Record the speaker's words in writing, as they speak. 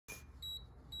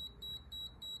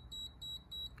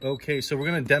Okay, so we're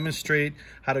going to demonstrate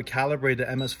how to calibrate the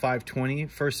MS-520.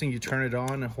 First thing, you turn it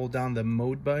on and hold down the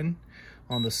mode button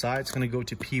on the side. It's going to go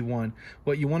to P1.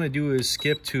 What you want to do is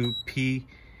skip to P3.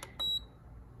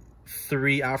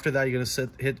 After that, you're going to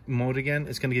hit mode again.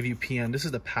 It's going to give you PM. This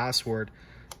is the password.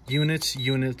 Units,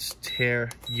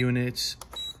 tear, units,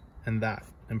 and that.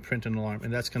 And print an alarm,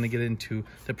 and that's going to get into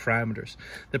the parameters.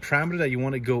 The parameter that you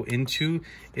want to go into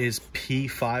is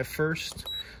P5 first.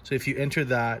 So if you enter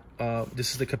that,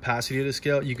 this is the capacity of the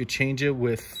scale. You could change it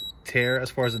with tear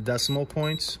as far as the decimal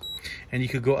points, and you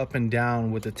could go up and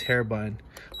down with the tear button,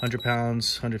 100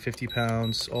 pounds, 150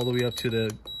 pounds, all the way up to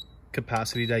the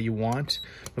capacity that you want,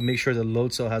 but make sure the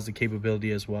load cell has the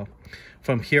capability as well.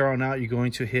 From here on out, you're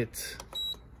going to hit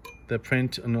the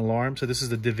print an alarm. So this is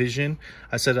the division.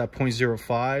 I set it at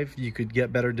 0.05. You could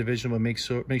get better division, but make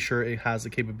sure it has the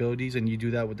capabilities, and you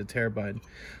do that with the tear button.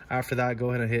 After that,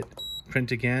 go ahead and hit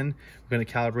print again. We're going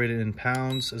to calibrate it in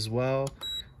pounds as well,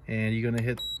 and you're going to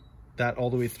hit that all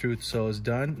the way through so it's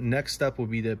done. Next step will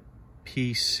be the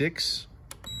P6.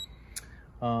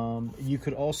 You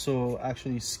could also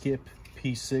actually skip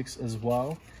P6 as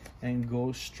well and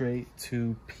go straight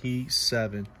to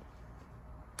P7.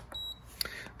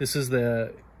 This is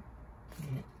the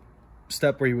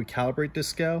step where you would calibrate this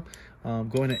scale.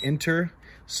 Go ahead and enter.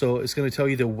 So it's going to tell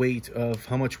you the weight of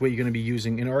how much weight you're going to be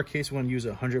using. In our case, we're going to use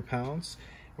 100 pounds.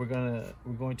 We're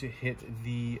going to hit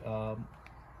the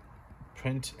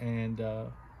print and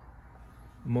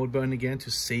mode button again to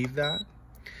save that.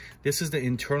 This is the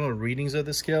internal readings of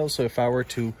the scale. So if I were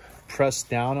to press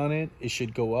down on it, it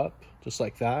should go up just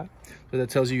like that. So that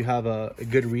tells you have a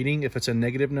good reading. If it's a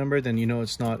negative number, then you know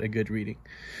it's not a good reading.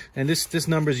 And this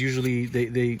number is usually,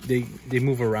 they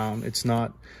move around. It's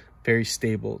not very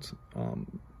stable. So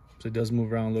it does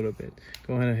move around a little bit.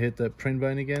 Go ahead and hit the print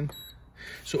button again.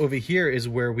 So over here is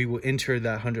where we will enter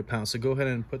that 100 pounds. So go ahead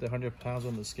and put the 100 pounds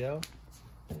on the scale.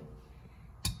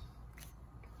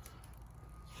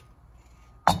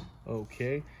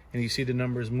 Okay, and you see the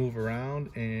numbers move around,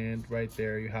 and right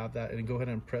there you have that, and go ahead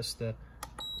and press and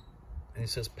it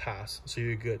says pass, so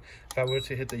you're good. If I were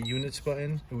to hit the units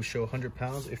button, it would show 100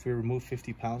 pounds. If we remove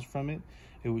 50 pounds from it,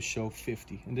 it would show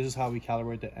 50. And this is how we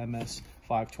calibrate the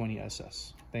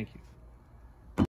MS-520-SS. Thank you.